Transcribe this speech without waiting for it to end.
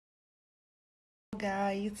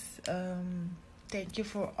guys. Thank you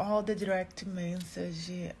for all the direct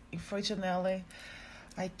message. Unfortunately,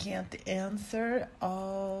 I can't answer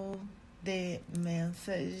all the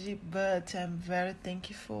message, but I'm very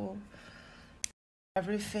thankful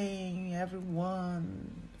everything,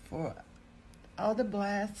 everyone, for all the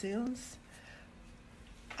blessings.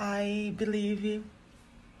 I believe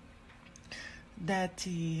that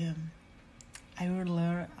I will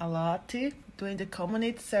learn a lot doing the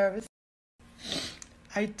community service.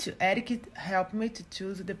 Eric helped me to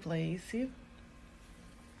choose the place,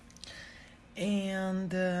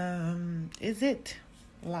 and is it?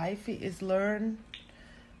 Life is learn,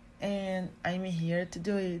 and I'm here to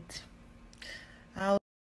do it. I'll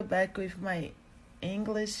go back with my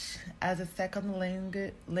English as a second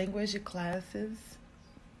language classes,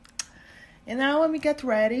 and now let me get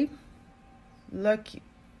ready. Lucky.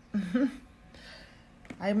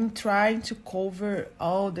 I'm trying to cover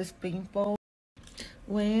all these pimples.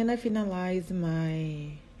 When I finalize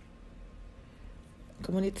my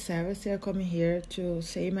community service, I come here to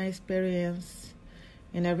say my experience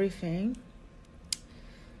and everything.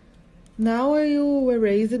 Now I will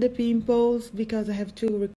erase the pimples because I have to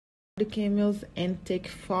record the cameras and take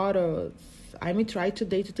photos. I'm trying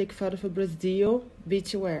today to take photos for Brazil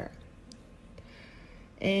beachwear.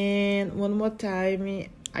 And one more time,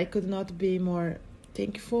 I could not be more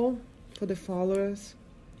thankful for the followers,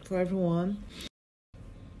 for everyone.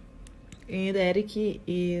 And Eric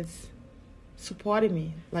is supporting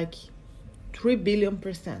me like 3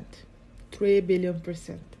 billion%. 3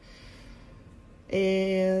 billion%.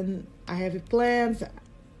 And I have plans.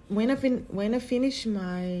 When I finish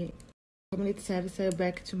my community service, I go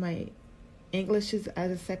back to my English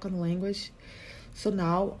as a second language. So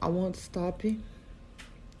now I won't stop. And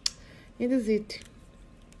that's it.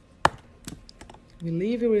 We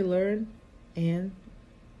live, we learn, and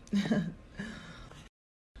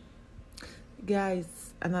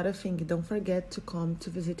guys, another thing, don't forget to come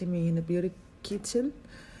to visit me in the beauty kitchen.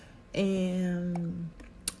 And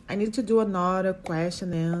I need to do another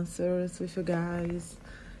question answers with you guys.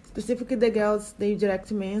 Specifically the girls, they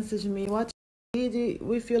direct message me, what you did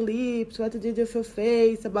with your lips, what you did with your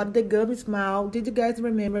face, about the gum smile. Did you guys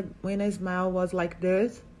remember when I smile was like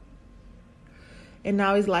this? And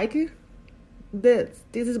now it's like this.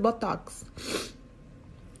 This is Botox.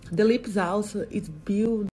 The lips also is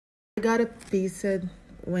built. I got a piece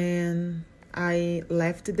when I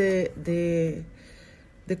left the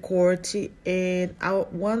court, and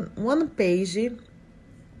one page,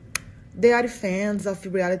 they are fans of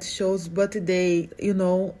reality shows, but they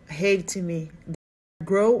hate me. They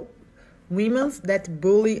grow women that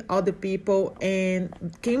bully other people. And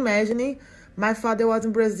can you imagine? My father was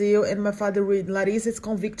in Brazil, and my father read Larissa is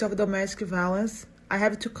convicted of domestic violence. I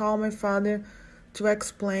have to call my father to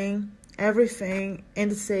explain everything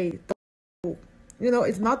and say,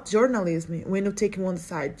 it's not journalism when you take one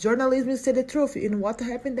side. Journalism is say the truth. You know what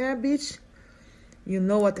happened there, bitch? You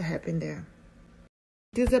know what happened there.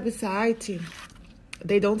 This website,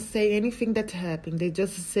 they don't say anything that happened. They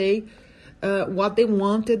just say what they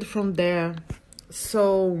wanted from there.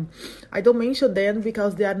 So I don't mention them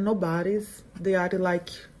because they are nobodies. They are like,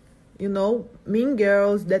 mean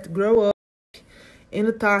girls that grow up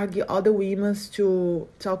and target other women to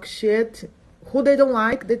talk shit. Who they don't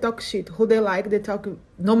like, they talk shit. Who they like, they talk.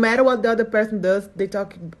 No matter what the other person does, they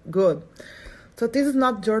talk good. So this is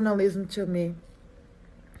not journalism to me.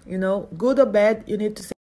 Good or bad, you need to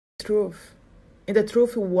say the truth. And the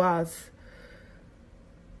truth was,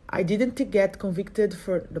 I didn't get convicted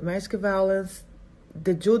for domestic violence.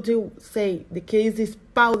 The judge will say the case is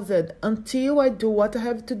paused until I do what I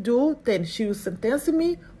have to do. Then she will sentence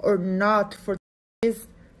me or not for this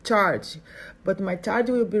charge. But my charge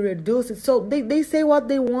will be reduced. So they say what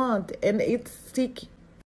they want, and it's sick.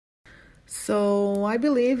 So I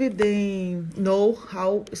believe they know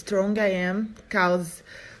how strong I am, because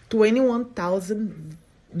 21,000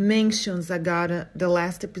 mentions I got the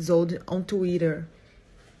last episode on Twitter.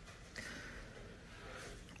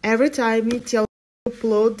 Every time I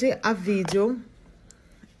upload a video,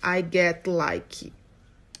 I get like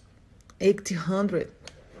 800.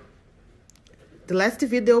 The last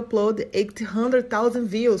video uploaded 800,000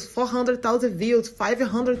 views, 400,000 views,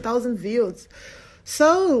 500,000 views.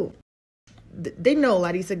 So they know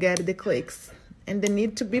Larissa get the clicks, and they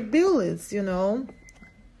need to be billers,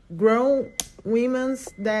 grown women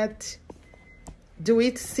that do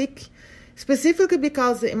it sick. Specifically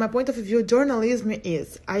because, in my point of view, journalism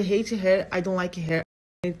is, I hate her, I don't like her,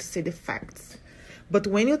 I need to say the facts. But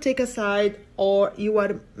when you take a side, or you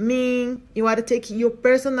are mean, you are taking your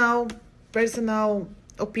personal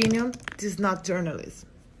opinion, this is not journalism.